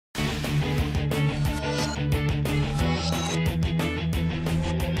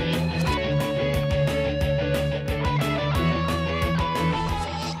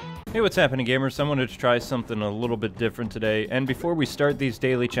Hey, what's happening, gamers? I wanted to try something a little bit different today, and before we start these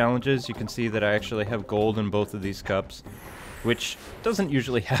daily challenges, you can see that I actually have gold in both of these cups, which doesn't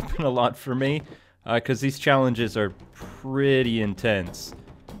usually happen a lot for me, because these challenges are pretty intense.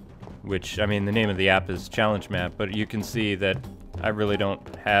 Which, I mean, the name of the app is Challenge Map, but you can see that I really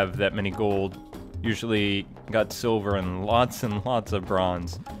don't have that many gold. Usually got silver and lots of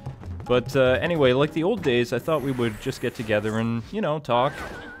bronze. But anyway, like the old days, I thought we would just get together and, you know, talk.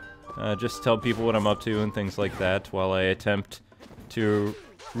 Just tell people what I'm up to and things like that while I attempt to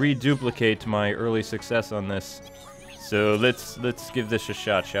reduplicate my early success on this. So let's give this a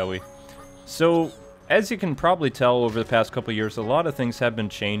shot, shall we? So, as you can probably tell over the past couple years, a lot of things have been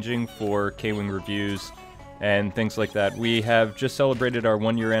changing for Kwing Reviews and things like that. We have just celebrated our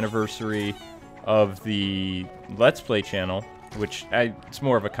 1-year anniversary of the Let's Play channel, which it's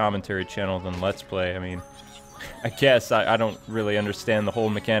more of a commentary channel than Let's Play. I mean, I guess I don't really understand the whole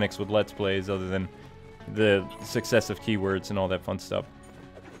mechanics with Let's Plays other than the successive keywords and all that fun stuff.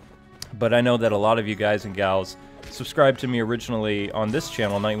 But I know that a lot of you guys and gals subscribed to me originally on this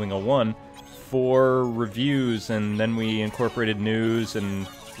channel, Knightwing01, for reviews, and then we incorporated news and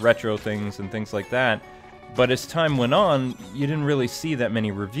retro things and things like that. But as time went on, you didn't really see that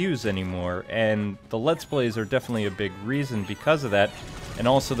many reviews anymore, and the Let's Plays are definitely a big reason because of that, and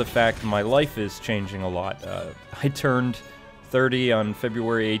also the fact my life is changing a lot. I turned 30 on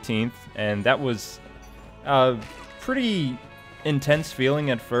February 18th, and that was a pretty intense feeling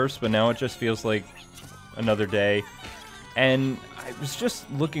at first, but now it just feels like another day. And I was just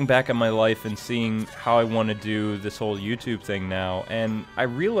looking back at my life and seeing how I want to do this whole YouTube thing now, and I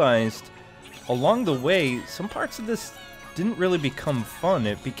realized along the way, some parts of this didn't really become fun.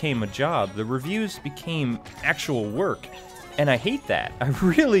 It became a job. The reviews became actual work, and I hate that. I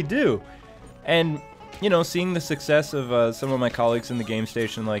really do. And, you know, seeing the success of some of my colleagues in the game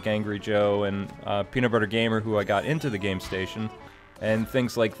station, like Angry Joe and Peanut Butter Gamer, who I got into the game station, and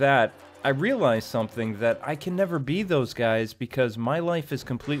things like that, I realized something, that I can never be those guys because my life is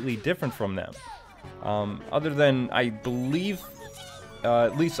completely different from them. Other than, I believe,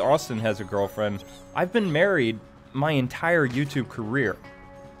 at least Austin has a girlfriend, I've been married my entire YouTube career.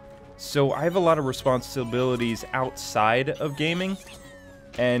 So I have a lot of responsibilities outside of gaming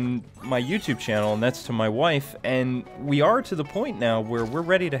and my YouTube channel, and that's to my wife, and we are to the point now where we're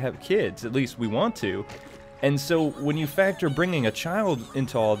ready to have kids, at least we want to. And so when you factor bringing a child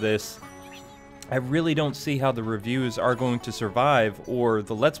into all this, I really don't see how the reviews are going to survive, or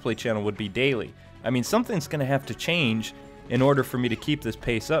the Let's Play channel would be daily. I mean, something's going to have to change in order for me to keep this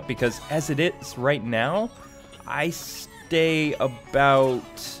pace up, because as it is right now, I stay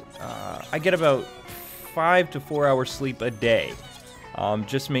about, I get about 5 to 4 hours sleep a day,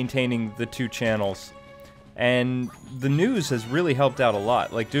 just maintaining the 2 channels. And the news has really helped out a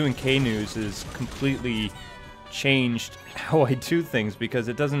lot. Like, doing K-News has completely changed how I do things, because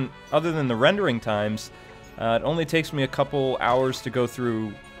it doesn't, other than the rendering times, it only takes me a couple hours to go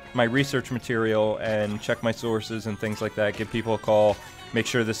through my research material and check my sources and things like that, give people a call, make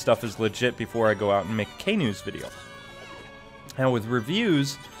sure this stuff is legit before I go out and make a K-News video. Now with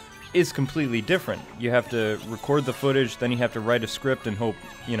reviews, it's completely different. You have to record the footage, then you have to write a script and hope,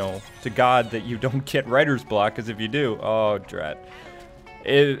 you know, to God that you don't get writer's block, because if you do, oh drat.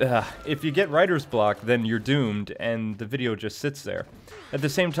 If you get writer's block, then you're doomed, and the video just sits there. At the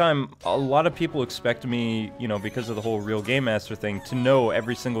same time, a lot of people expect me, you know, because of the whole Real Game Master thing, to know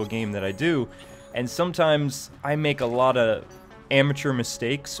every single game that I do, and sometimes I make a lot of amateur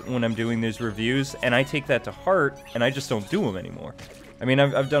mistakes when I'm doing these reviews, and I take that to heart, and I just don't do them anymore. I mean,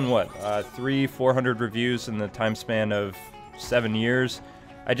 I've done, what, 400 reviews in the time span of 7 years?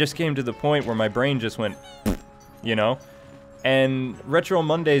 I just came to the point where my brain just went, you know? And Retro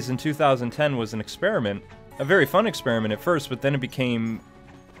Mondays in 2010 was an experiment, a very fun experiment at first, but then it became,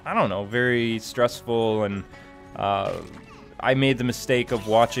 I don't know, very stressful, and I made the mistake of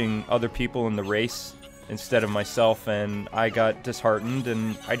watching other people in the race instead of myself, and I got disheartened,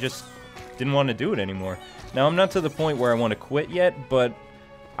 and I just didn't want to do it anymore. Now, I'm not to the point where I want to quit yet, but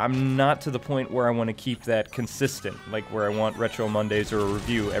I'm not to the point where I want to keep that consistent, like where I want Retro Mondays or a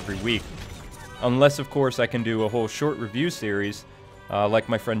review every week. Unless, of course, I can do a whole short review series, like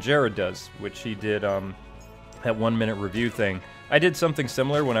my friend Jared does, which he did that 1-minute review thing. I did something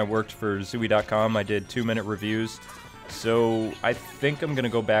similar when I worked for Zooey.com. I did 2-minute reviews. So I think I'm going to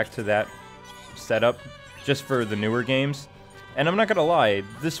go back to that setup just for the newer games. And I'm not going to lie,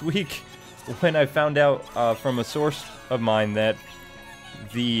 this week, when I found out from a source of mine that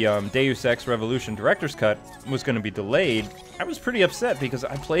the Deus Ex Revolution Director's Cut was going to be delayed, I was pretty upset because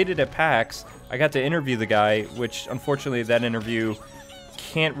I played it at PAX. I got to interview the guy, which unfortunately that interview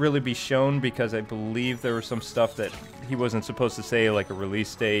can't really be shown because I believe there was some stuff that he wasn't supposed to say, like a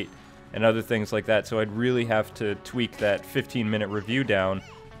release date and other things like that. So I'd really have to tweak that 15-minute review down,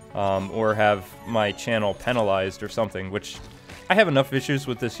 or have my channel penalized or something, which I have enough issues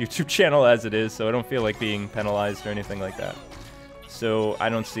with this YouTube channel as it is, so I don't feel like being penalized or anything like that. So I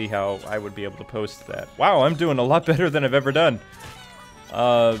don't see how I would be able to post that. Wow, I'm doing a lot better than I've ever done.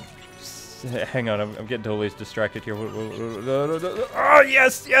 Hang on, I'm getting totally distracted here. Oh,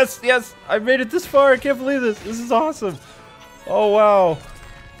 yes, yes, yes! I made it this far, I can't believe this. This is awesome. Oh, wow.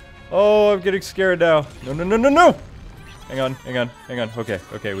 Oh, I'm getting scared now. No, no, no, no, no! Hang on, hang on, hang on. Okay,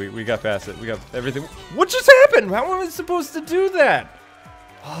 okay, we got past it. We got everything. What just happened? How am I supposed to do that?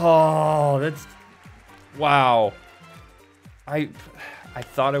 Oh, that's... Wow. I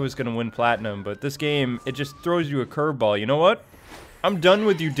thought I was going to win Platinum, but this game, it just throws you a curveball. You know what? I'm done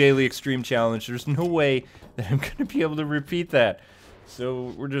with you, Daily Extreme Challenge. There's no way that I'm going to be able to repeat that.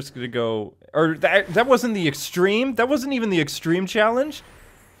 So we're just going to go... Or that wasn't the Extreme? That wasn't even the Extreme Challenge?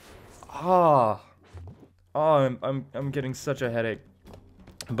 Ah. Oh, I'm getting such a headache.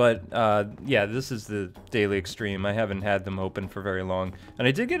 But, yeah, this is the Daily Extreme. I haven't had them open for very long. And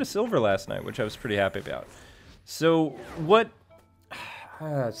I did get a silver last night, which I was pretty happy about. So, what...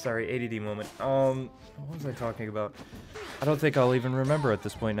 sorry, ADD moment. What was I talking about? I don't think I'll even remember at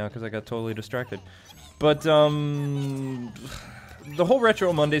this point now, because I got totally distracted. But, the whole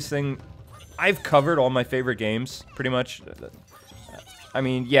Retro Mondays thing, I've covered all my favorite games, pretty much. I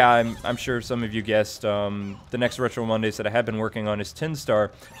mean, yeah, I'm sure some of you guessed, the next Retro Mondays that I have been working on is Tin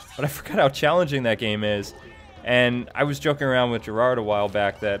Star, but I forgot how challenging that game is. And I was joking around with Gerard a while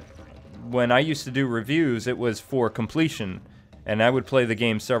back that when I used to do reviews, it was for completion, and I would play the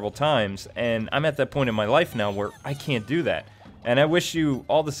game several times, and I'm at that point in my life now where I can't do that. And I wish you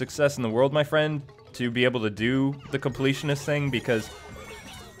all the success in the world, my friend, to be able to do the completionist thing, because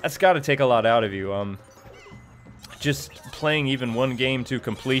that's got to take a lot out of you. Just playing even one game to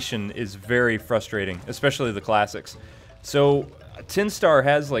completion is very frustrating, especially the classics. So, Tin Star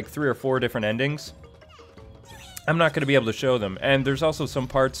has like 3 or 4 different endings. I'm not going to be able to show them, and there's also some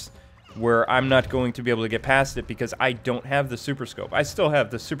parts where I'm not going to be able to get past it because I don't have the Super Scope. I still have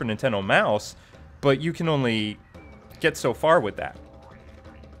the Super Nintendo mouse, but you can only get so far with that.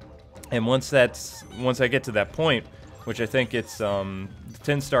 And once I get to that point, which I think it's,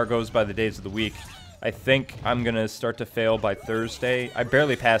 Tin Star goes by the days of the week, I think I'm gonna start to fail by Thursday. I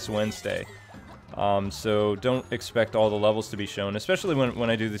barely passed Wednesday. So don't expect all the levels to be shown, especially when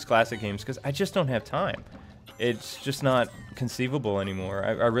I do these classic games, because I just don't have time. It's just not conceivable anymore.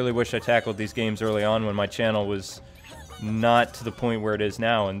 I really wish I tackled these games early on when my channel was not to the point where it is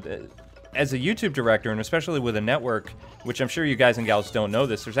now. And as a YouTube director, and especially with a network, which I'm sure you guys and gals don't know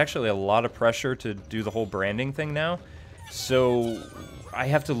this, there's actually a lot of pressure to do the whole branding thing now. So I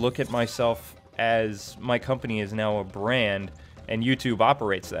have to look at myself as my company is now a brand, and YouTube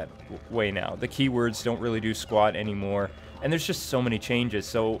operates that way now. The keywords don't really do squat anymore, and there's just so many changes.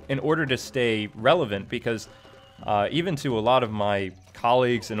 So in order to stay relevant, because even to a lot of my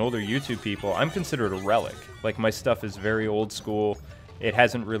colleagues and older YouTube people, I'm considered a relic. Like, my stuff is very old school. It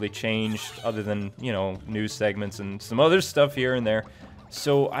hasn't really changed other than, you know, news segments and some other stuff here and there.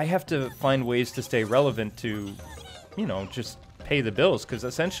 So I have to find ways to stay relevant to, you know, just pay the bills. Because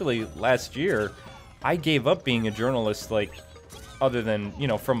essentially last year, I gave up being a journalist, like, other than, you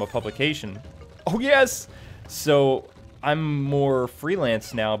know, from a publication. Oh, yes! So I'm more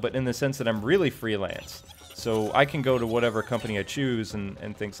freelance now, but in the sense that I'm really freelance. So I can go to whatever company I choose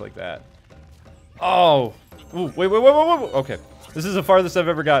and things like that. Oh! Ooh, wait. Okay. This is the farthest I've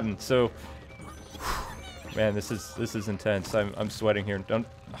ever gotten, so... Man, this is intense. I'm sweating here. Don't...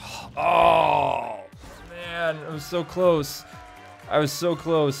 Oh! Man, I was so close. I was so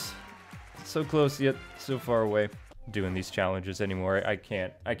close. So close, yet so far away. Doing these challenges anymore. I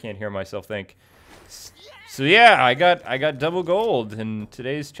can't hear myself think. So yeah, I got double gold in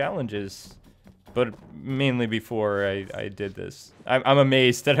today's challenges. But mainly before I did this. I'm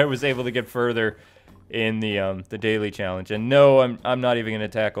amazed that I was able to get further in the daily challenge. And no, I'm not even gonna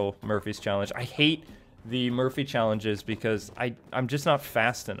tackle Murphy's challenge. I hate the Murphy challenges because I'm just not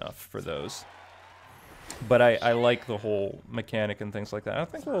fast enough for those. But I like the whole mechanic and things like that. I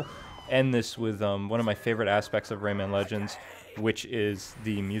think we'll end this with one of my favorite aspects of Rayman Legends, which is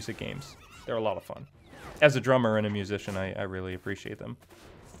the music games. They're a lot of fun. As a drummer and a musician, I really appreciate them.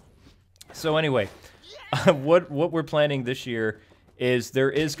 So anyway, what we're planning this year is there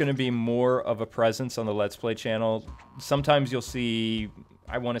is going to be more of a presence on the Let's Play channel. Sometimes you'll see,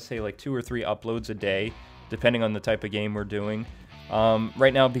 I want to say like 2 or 3 uploads a day, depending on the type of game we're doing.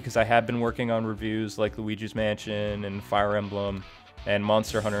 Right now, because I have been working on reviews like Luigi's Mansion and Fire Emblem, and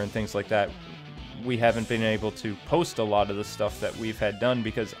Monster Hunter and things like that, we haven't been able to post a lot of the stuff that we've had done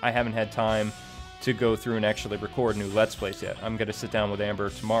because I haven't had time to go through and actually record new Let's Plays yet. I'm going to sit down with Amber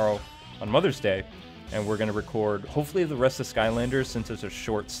tomorrow on Mother's Day, and we're going to record, hopefully, the rest of Skylanders, since it's a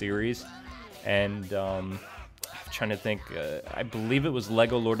short series. And I'm trying to think, I believe it was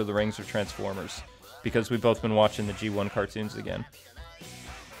Lego Lord of the Rings or Transformers, because we've both been watching the G1 cartoons again.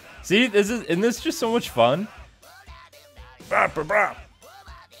 See, isn't this just so much fun? I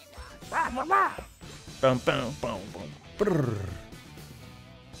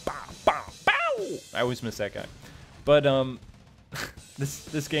always miss that guy. But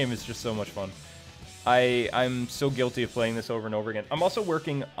this game is just so much fun. I'm so guilty of playing this over and over again. I'm also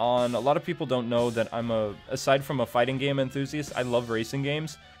working on, a lot of people don't know that aside from a fighting game enthusiast, I love racing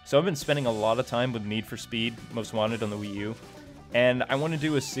games. So I've been spending a lot of time with Need for Speed, Most Wanted on the Wii U. And I want to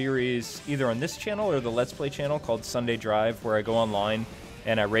do a series either on this channel or the Let's Play channel called Sunday Drive, where I go online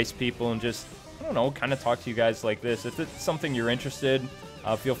and I race people and just, I don't know, kind of talk to you guys like this. If it's something you're interested,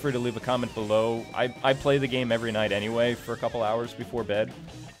 feel free to leave a comment below. I play the game every night anyway for a couple hours before bed.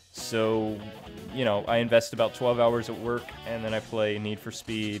 So, you know, I invest about 12 hours at work, and then I play Need for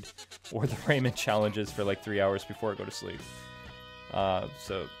Speed or the Rayman challenges for like 3 hours before I go to sleep.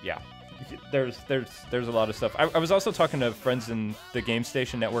 So, yeah. There's a lot of stuff. I was also talking to friends in the Game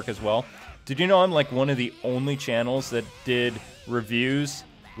Station network as well. Did you know I'm like one of the only channels that did reviews,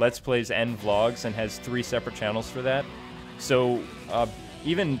 Let's Plays, and vlogs, and has 3 separate channels for that? So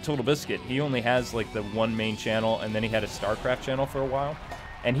even Total Biscuit, he only has like the one main channel, and then he had a StarCraft channel for a while,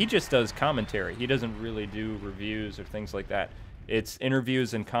 and he just does commentary. He doesn't really do reviews or things like that. It's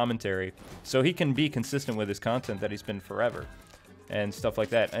interviews and commentary, so he can be consistent with his content that he's been forever. And stuff like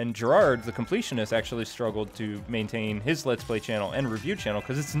that. And Gerard, the completionist, actually struggled to maintain his Let's Play channel and review channel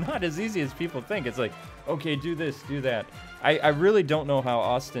because it's not as easy as people think. It's like, okay, do this, do that. I really don't know how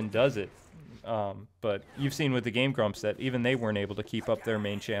Austin does it. But you've seen with the Game Grumps that even they weren't able to keep up their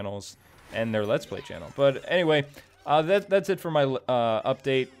main channels and their Let's Play channel. But anyway, that's it for my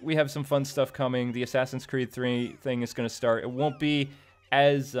update. We have some fun stuff coming. The Assassin's Creed 3 thing is going to start. It won't be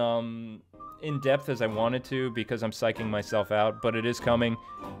as in-depth as I wanted to because I'm psyching myself out, but it is coming,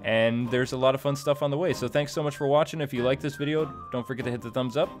 and there's a lot of fun stuff on the way. So thanks so much for watching. If you like this video, don't forget to hit the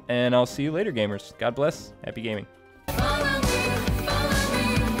thumbs up, and I'll see you later, gamers. God bless. Happy gaming.